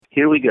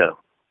Here we go.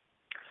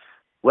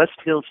 West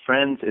Hills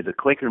Friends is a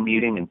Quaker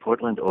meeting in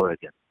Portland,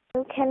 Oregon.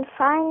 You can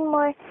find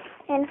more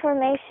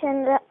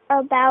information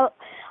about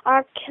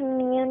our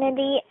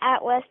community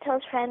at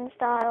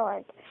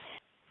westhillsfriends.org.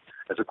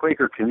 As a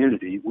Quaker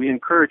community, we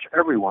encourage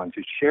everyone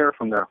to share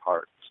from their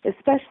hearts,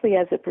 especially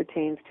as it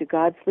pertains to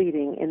God's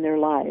leading in their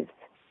lives.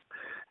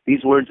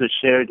 These words are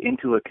shared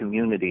into a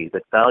community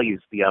that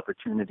values the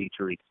opportunity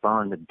to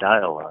respond and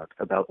dialogue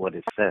about what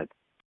is said.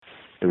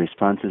 The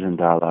responses and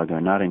dialogue are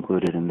not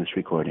included in this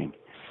recording.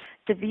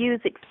 The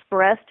views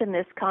expressed in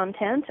this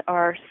content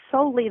are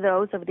solely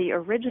those of the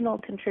original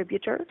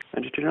contributor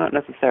and do not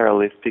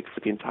necessarily speak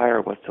for the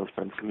entire West Hills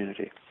Friends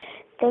community.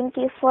 Thank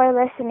you for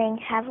listening.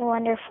 Have a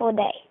wonderful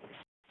day.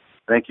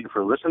 Thank you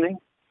for listening.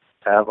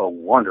 Have a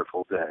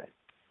wonderful day.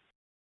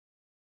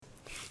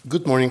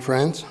 Good morning,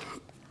 friends.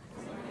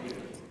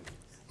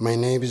 My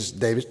name is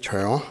David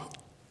Terrell.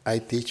 I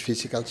teach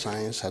physical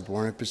science at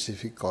Warner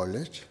Pacific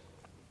College.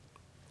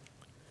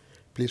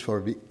 Please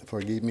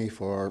forgive me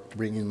for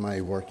bringing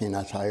my working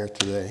attire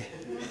today.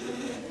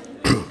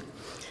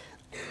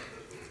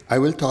 I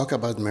will talk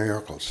about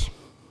miracles.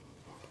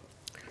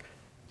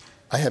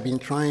 I have been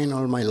trying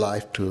all my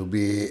life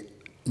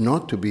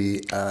not to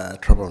be a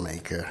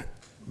troublemaker,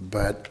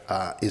 but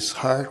it's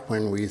hard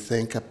when we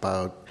think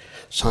about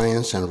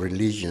science and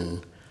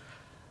religion.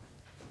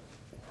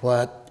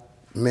 What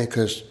makes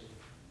us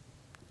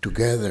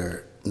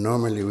together,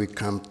 normally we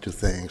come to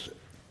things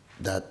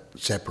that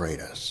separate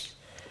us.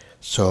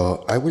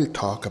 So I will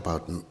talk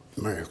about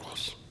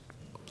miracles.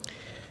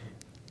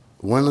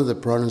 One of the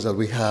problems that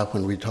we have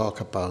when we talk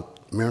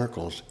about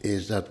miracles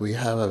is that we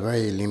have a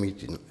very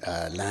limited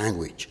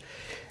language.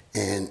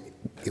 And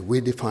if we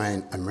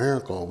define a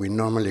miracle, we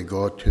normally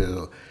go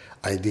to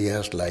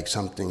ideas like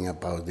something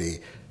about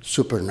the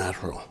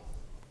supernatural.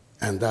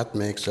 And that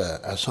makes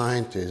a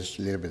scientist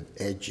a little bit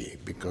edgy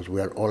because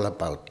we are all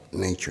about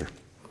nature.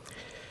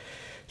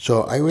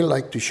 So I would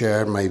like to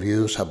share my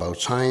views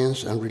about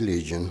science and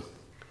religion.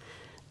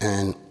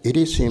 And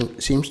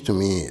seems to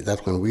me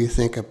that when we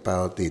think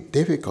about the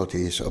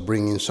difficulties of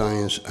bringing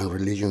science and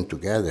religion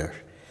together,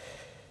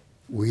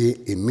 we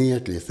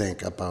immediately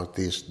think about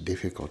these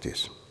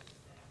difficulties.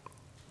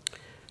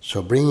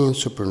 So bringing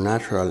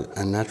supernatural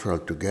and natural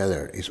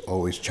together is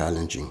always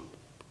challenging.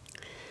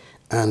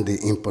 And the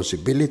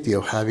impossibility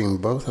of having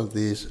both of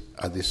these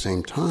at the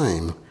same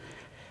time,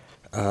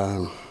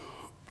 I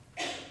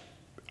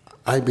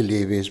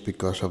believe is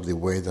because of the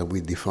way that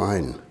we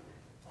define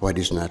what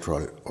is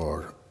natural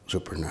or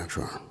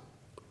supernatural.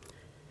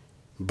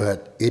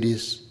 But it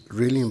is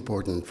really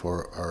important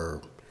for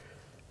our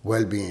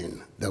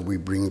well-being that we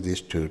bring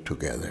these two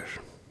together.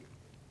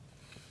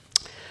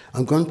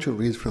 I'm going to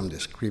read from the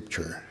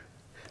scripture,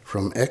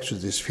 from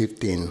Exodus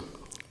 15,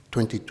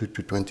 22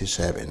 to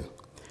 27,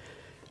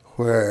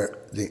 where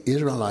the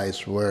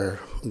Israelites were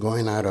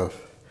going out of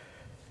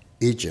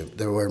Egypt.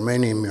 There were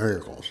many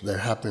miracles. There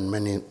happened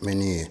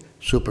many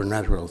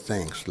supernatural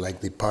things, like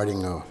the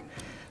parting of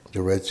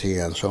the Red Sea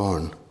and so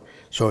on.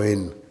 So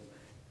in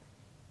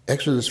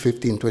Exodus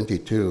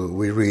 15:22,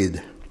 we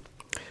read,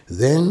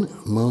 "Then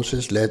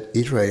Moses led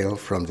Israel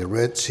from the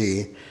Red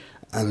Sea,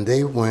 and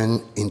they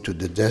went into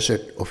the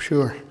desert of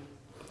Shur.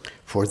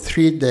 For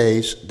 3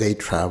 days they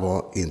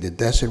traveled in the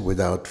desert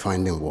without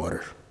finding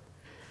water.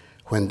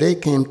 When they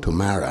came to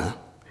Marah,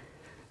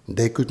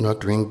 they could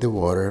not drink the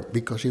water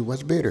because it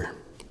was bitter.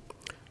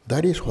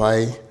 That is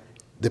why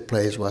the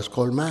place was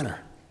called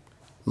Marah.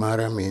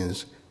 Marah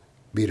means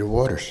bitter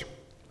waters.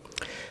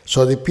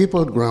 So the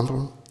people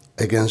grumbled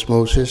against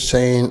Moses,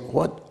 saying,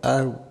 'What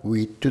are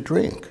we to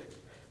drink?'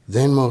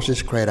 Then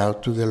Moses cried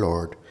out to the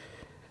Lord,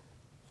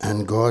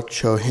 and God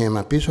showed him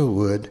a piece of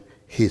wood.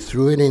 He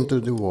threw it into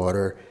the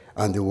water,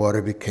 and the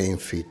water became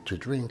fit to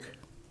drink.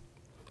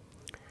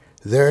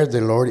 There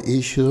the Lord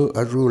issued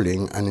a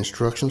ruling and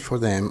instructions for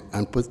them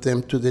and put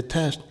them to the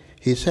test.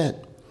 He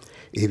said,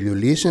 'If you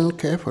listen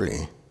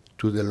carefully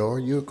to the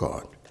Lord your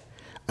God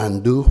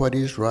and do what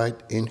is right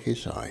in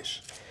his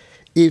eyes,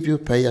 if you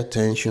pay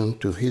attention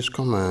to his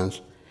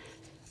commands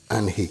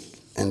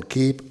and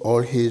keep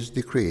all his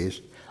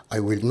decrees, I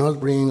will not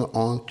bring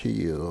on to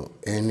you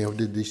any of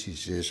the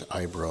diseases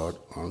I brought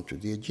onto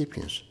the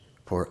Egyptians,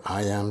 for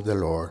I am the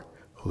Lord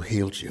who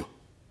heals you.'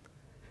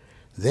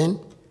 Then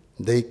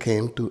they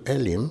came to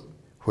Elim,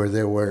 where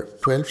there were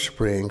 12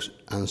 springs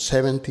and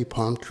 70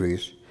 palm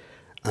trees,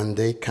 and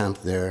they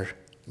camped there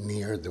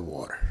near the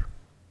water."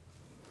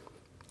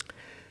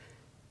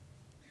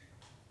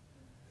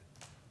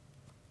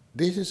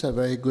 This is a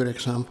very good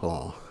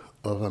example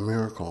of a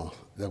miracle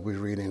that we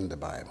read in the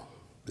Bible,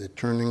 the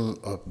turning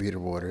of bitter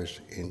waters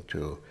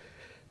into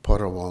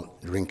potable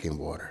drinking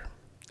water.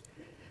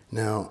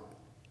 Now,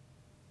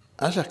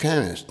 as a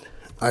chemist,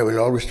 I will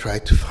always try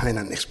to find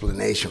an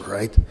explanation,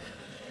 right?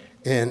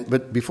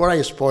 But before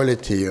I spoil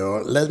it to you,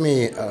 let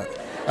me.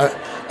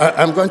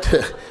 I'm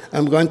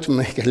going to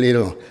make a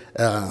little.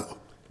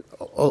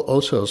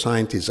 Also,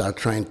 scientists are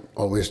trying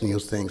always new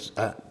things,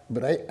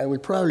 but I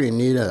would probably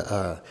need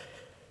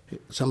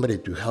somebody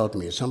to help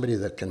me, somebody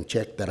that can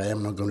check that I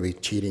am not going to be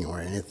cheating or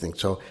anything.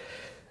 So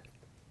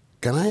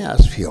can I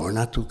ask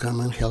Fiona to come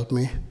and help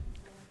me?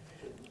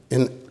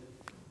 And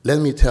let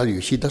me tell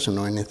you, she doesn't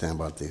know anything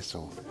about this.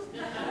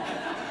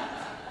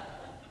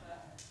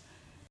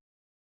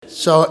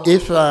 So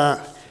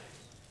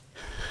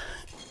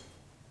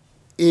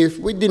if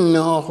we didn't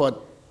know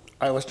what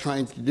I was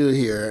trying to do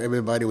here,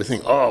 everybody would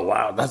think, oh,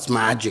 wow, that's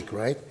magic,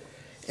 right?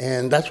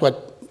 And that's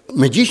what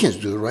magicians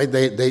do, right?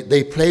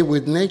 They play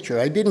with nature.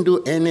 I didn't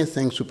do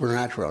anything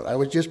supernatural. I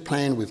was just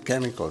playing with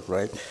chemicals,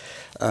 right?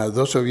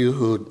 Those of you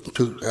who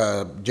took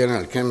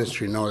general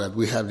chemistry know that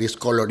we have these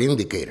color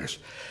indicators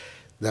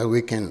that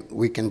we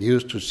can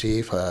use to see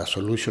if a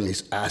solution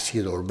is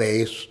acid or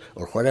base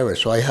or whatever.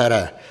 So I had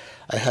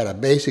a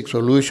basic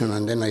solution,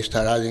 and then I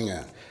started adding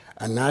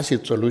an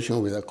acid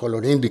solution with a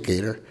color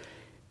indicator.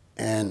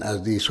 And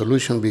as the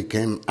solution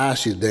became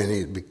acid, then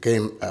it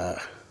became,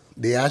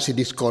 the acid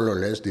is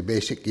colorless, the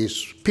basic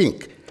is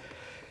pink.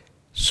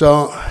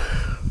 So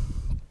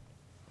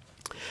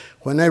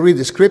when I read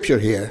the scripture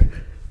here,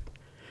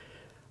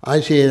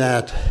 I see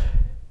that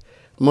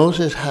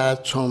Moses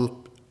had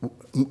some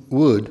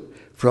wood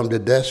from the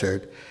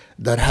desert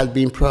that had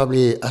been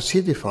probably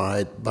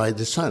acidified by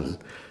the sun,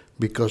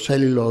 because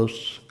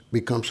cellulose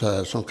becomes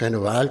some kind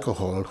of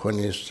alcohol when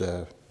it's,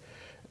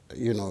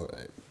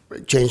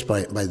 changed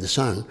by the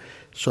sun.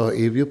 So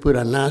if you put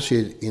an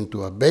acid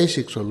into a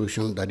basic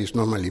solution that is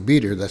normally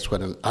bitter, that's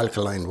what an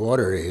alkaline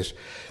water is,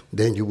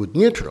 then you would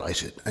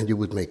neutralize it and you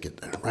would make it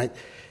there, right?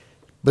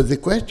 But the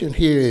question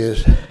here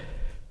is,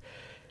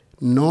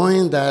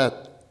 knowing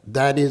that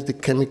that is the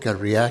chemical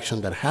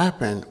reaction that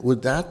happened,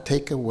 would that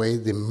take away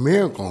the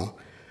miracle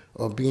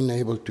of being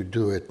able to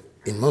do it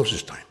in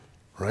Moses' time,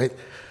 right?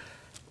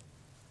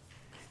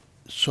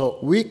 So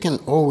we can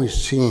always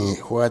see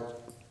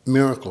what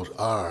miracles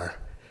are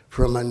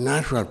from a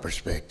natural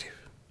perspective.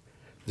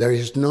 There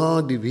is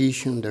no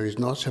division, there is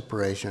no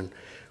separation.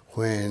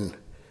 When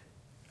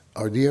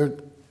our dear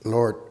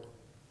Lord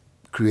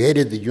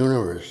created the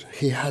universe,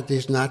 he had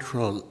these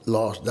natural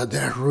laws that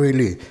they're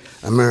really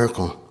a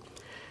miracle.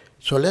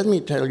 So let me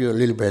tell you a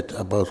little bit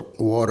about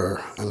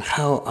water and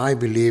how I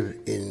believe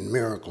in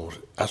miracles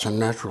as a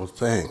natural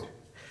thing.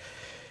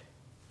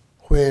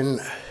 When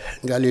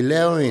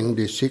Galileo in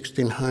the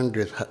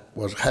 1600s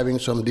was having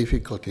some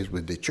difficulties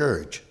with the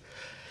church,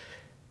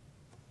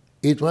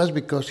 it was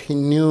because he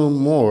knew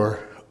more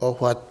of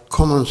what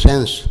common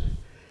sense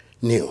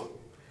knew.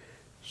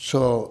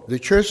 So the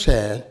church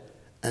said,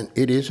 and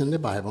it is in the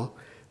Bible,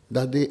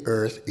 that the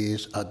earth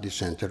is at the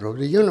center of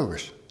the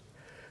universe.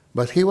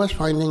 But he was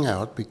finding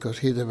out, because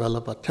he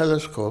developed a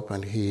telescope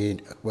and he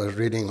was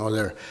reading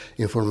other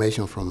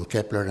information from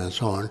Kepler and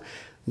so on,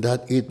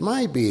 that it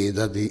might be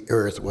that the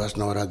earth was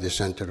not at the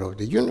center of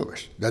the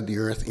universe, that the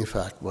earth, in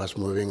fact, was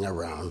moving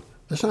around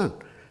the sun.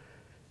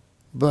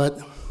 But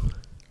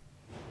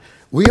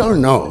we all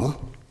know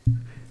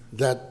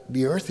that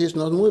the earth is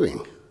not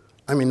moving.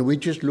 I mean, we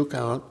just look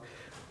out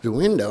the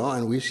window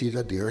and we see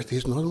that the earth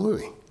is not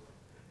moving.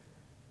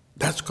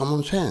 That's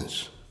common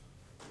sense.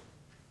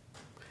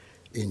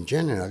 In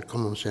general,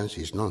 common sense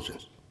is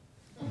nonsense.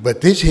 But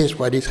this is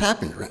what is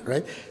happening,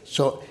 right?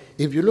 So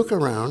if you look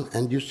around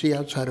and you see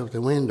outside of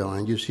the window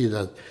and you see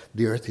that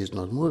the earth is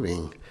not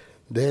moving,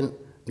 then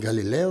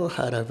Galileo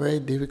had a very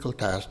difficult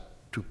task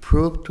to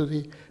prove to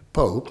the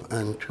Pope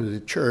and to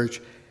the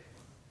church,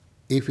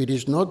 if it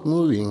is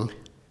moving,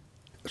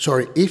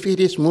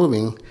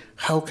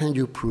 how can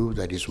you prove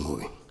that it's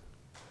moving?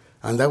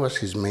 And that was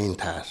his main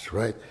task,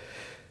 right?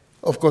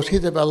 Of course, he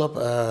developed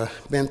a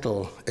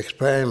mental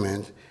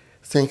experiment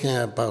thinking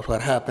about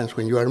what happens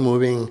when you are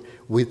moving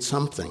with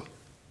something.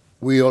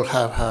 We all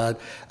have had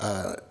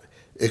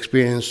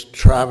experience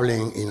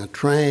traveling in a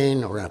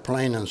train or a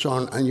plane and so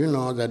on, and you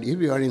know that if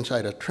you are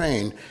inside a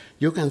train,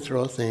 you can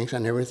throw things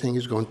and everything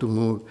is going to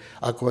move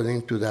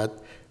according to that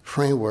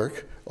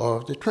framework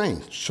of the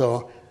train.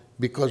 So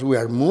because we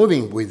are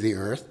moving with the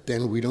earth,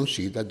 then we don't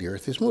see that the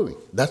earth is moving.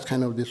 That's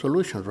kind of the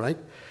solution, right?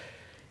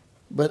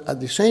 But at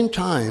the same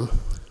time,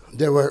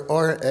 there were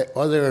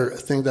other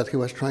things that he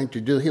was trying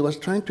to do. He was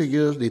trying to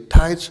use the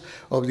tides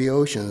of the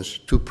oceans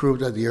to prove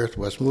that the earth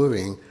was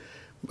moving.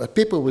 But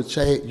people would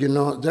say,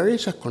 there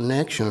is a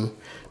connection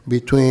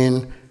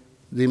between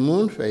the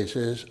moon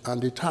phases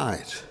and the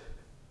tides.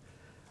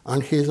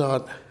 And he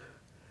thought,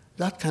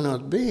 that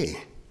cannot be.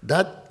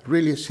 That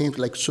really seems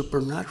like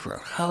supernatural.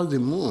 How the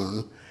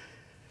moon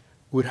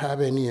would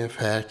have any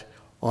effect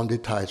on the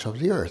tides of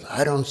the earth?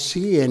 I don't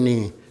see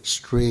any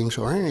strings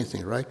or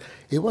anything, right?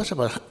 It was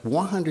about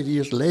 100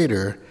 years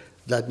later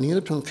that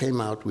Newton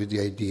came out with the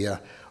idea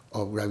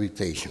of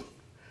gravitation.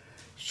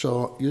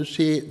 So you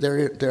see,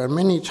 there are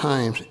many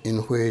times in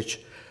which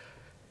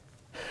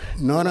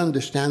not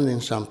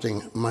understanding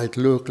something might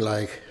look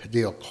like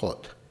the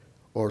occult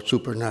or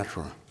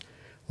supernatural.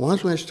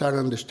 Once we start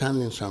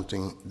understanding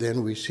something,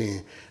 then we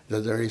see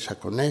that there is a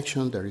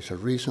connection, there is a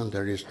reason,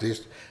 there is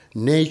this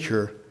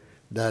nature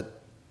that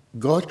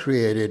God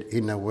created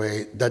in a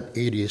way that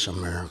it is a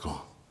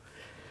miracle.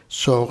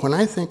 So when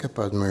I think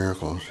about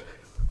miracles,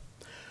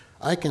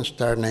 I can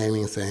start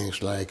naming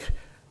things like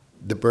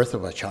the birth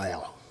of a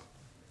child,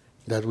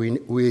 that we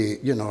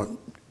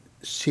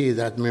see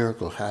that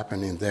miracle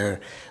happening there,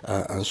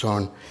 and so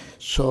on.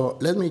 So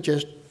let me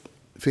just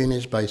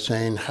finish by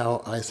saying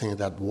how I think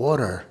that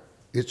water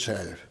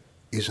itself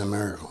is a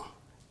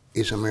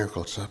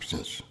miracle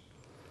substance.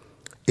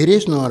 It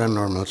is not a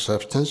normal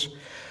substance.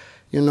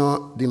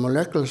 The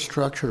molecular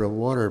structure of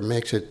water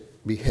makes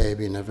it behave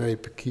in a very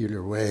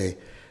peculiar way.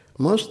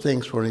 Most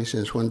things, for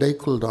instance, when they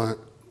cool down,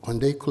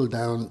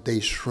 they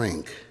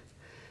shrink.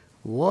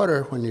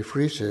 Water, when it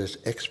freezes,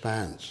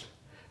 expands.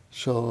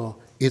 So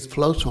it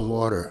floats on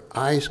water.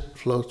 Ice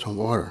floats on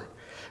water,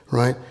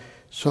 right?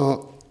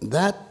 So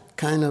that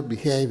kind of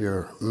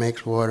behavior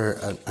makes water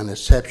an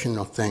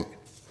exceptional thing.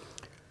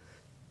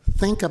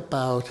 Think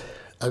about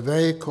a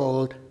very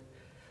cold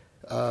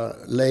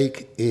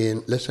lake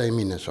in, let's say,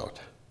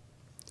 Minnesota.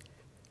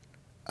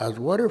 As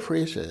water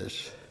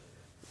freezes,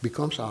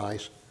 becomes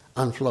ice,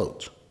 and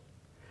floats.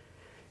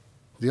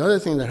 The other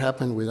thing that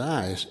happens with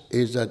ice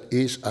is that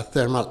it's a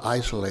thermal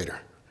isolator.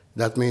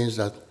 That means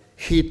that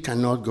heat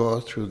cannot go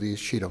through this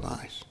sheet of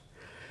ice.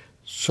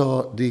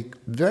 So the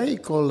very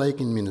cold lake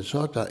in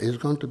Minnesota is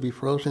going to be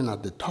frozen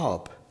at the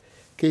top,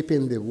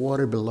 keeping the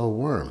water below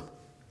warm,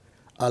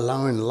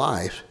 allowing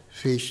live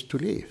fish to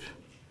live.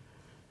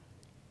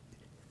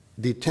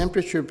 The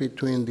temperature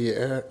between the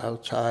air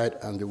outside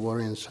and the water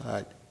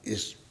inside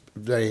is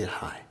very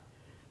high,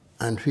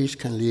 and fish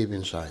can live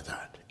inside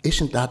that.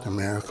 Isn't that a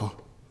miracle?